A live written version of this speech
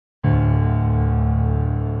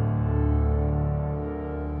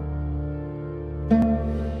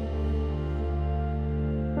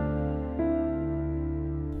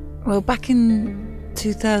Well, back in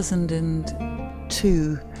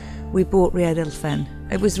 2002, we bought Riad El Fenn.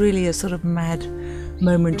 It was really a sort of mad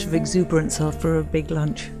moment of exuberance after a big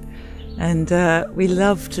lunch. And we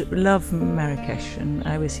loved Marrakech, and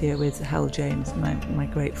I was here with Hal James, my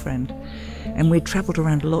great friend. And we travelled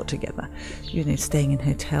around a lot together, you know, staying in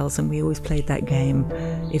hotels, and we always played that game.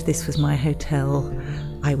 If this was my hotel,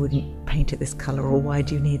 I wouldn't paint it this colour, or why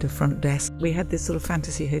do you need a front desk? We had this sort of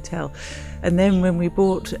fantasy hotel. And then when we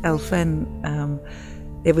bought El Fenn,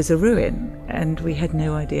 it was a ruin, and we had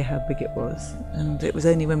no idea how big it was. And it was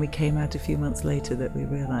only when we came out a few months later that we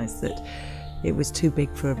realised that it was too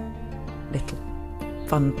big for a little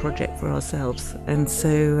fun project for ourselves. And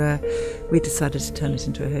so we decided to turn it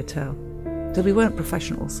into a hotel. So we weren't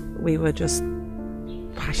professionals, we were just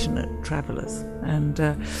passionate travellers. And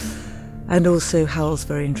also Hal's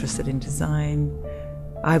very interested in design.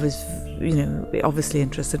 I was, you know, obviously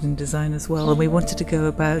interested in design as well, and we wanted to go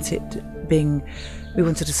about it we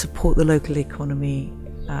wanted to support the local economy,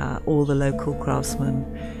 all the local craftsmen.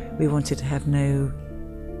 We wanted to have no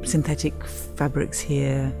synthetic fabrics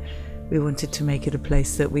here. We wanted to make it a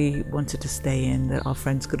place that we wanted to stay in, that our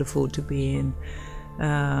friends could afford to be in.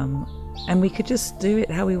 And we could just do it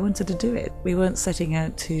how we wanted to do it. We weren't setting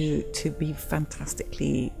out to be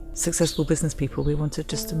fantastically successful business people. We wanted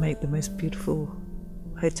just to make the most beautiful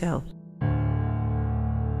hotel.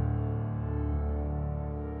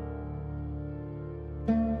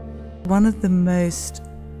 One of the most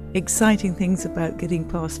exciting things about getting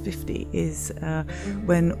past 50 is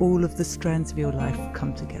when all of the strands of your life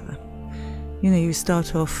come together. You know, you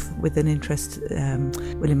start off with an interest,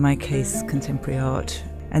 well, in my case, contemporary art,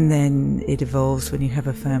 and then it evolves when you have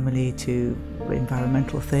a family to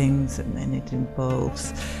environmental things, and then it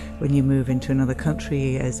involves when you move into another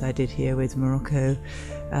country, as I did here with Morocco,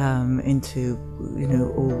 into, you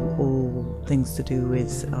know, all things to do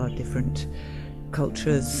with our different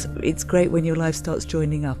cultures. It's great when your life starts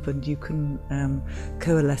joining up and you can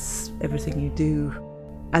coalesce everything you do.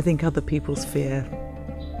 I think other people's fear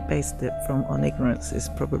based on ignorance is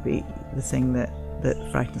probably the thing that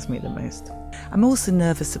frightens me the most. I'm also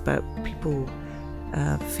nervous about people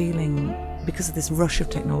feeling, because of this rush of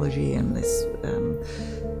technology and this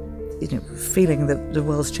you know, feeling that the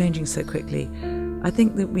world's changing so quickly, I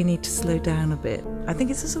think that we need to slow down a bit. I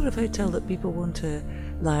think it's a sort of hotel that people want to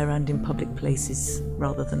lie around in public places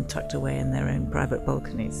rather than tucked away in their own private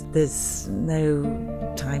balconies. There's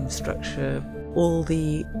no time structure. All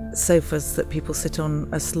the sofas that people sit on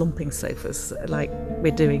are slumping sofas, like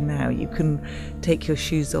we're doing now. You can take your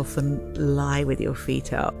shoes off and lie with your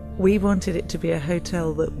feet up. We wanted it to be a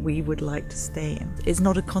hotel that we would like to stay in. It's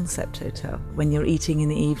not a concept hotel. When you're eating in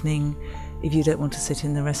the evening, if you don't want to sit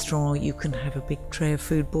in the restaurant, you can have a big tray of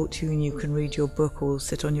food brought to you and you can read your book or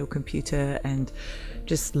sit on your computer and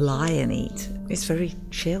just lie and eat. It's very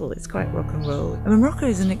chill, it's quite rock and roll. I mean, Morocco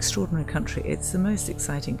is an extraordinary country. It's the most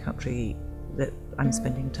exciting country that I'm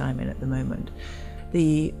spending time in at the moment.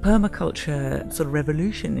 The permaculture sort of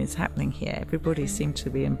revolution is happening here. Everybody seems to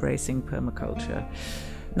be embracing permaculture.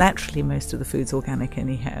 Naturally, most of the food's organic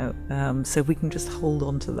anyhow, so if we can just hold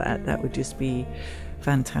on to that, that would just be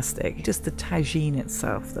fantastic. Just the tagine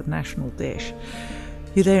itself, the national dish.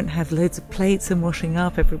 You don't have loads of plates and washing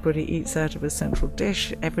up, everybody eats out of a central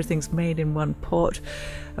dish, everything's made in one pot.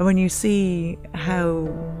 And when you see how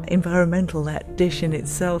environmental that dish in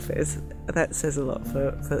itself is, that says a lot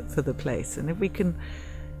for the place. And if we can,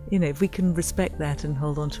 you know, if we can respect that and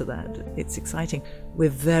hold on to that, it's exciting. We're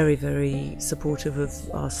very, very supportive of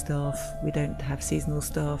our staff. We don't have seasonal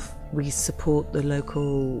staff. We support the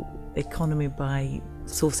local economy by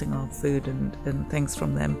sourcing our food and things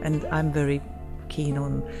from them. And I'm very keen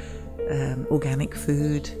on organic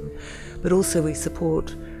food, but also we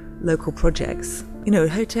support local projects. You know, a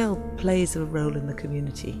hotel plays a role in the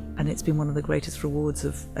community, and it's been one of the greatest rewards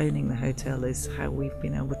of owning the hotel is how we've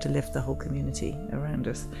been able to lift the whole community around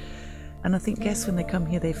us. And I think guests, when they come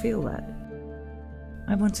here, they feel that.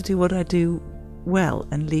 I want to do what I do well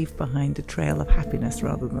and leave behind a trail of happiness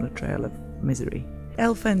rather than a trail of misery.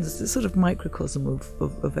 El Fenn's a sort of microcosm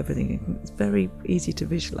of everything. It's very easy to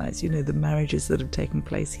visualise, you know, the marriages that have taken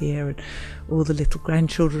place here and all the little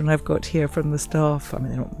grandchildren I've got here from the staff. I mean,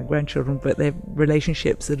 they're not my grandchildren, but they're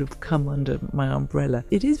relationships that have come under my umbrella.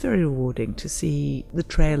 It is very rewarding to see the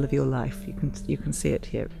trail of your life. You can see it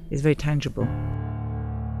here. It's very tangible.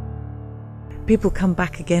 People come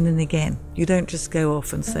back again and again. You don't just go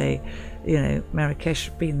off and say, you know,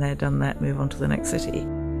 Marrakech, been there, done that, move on to the next city.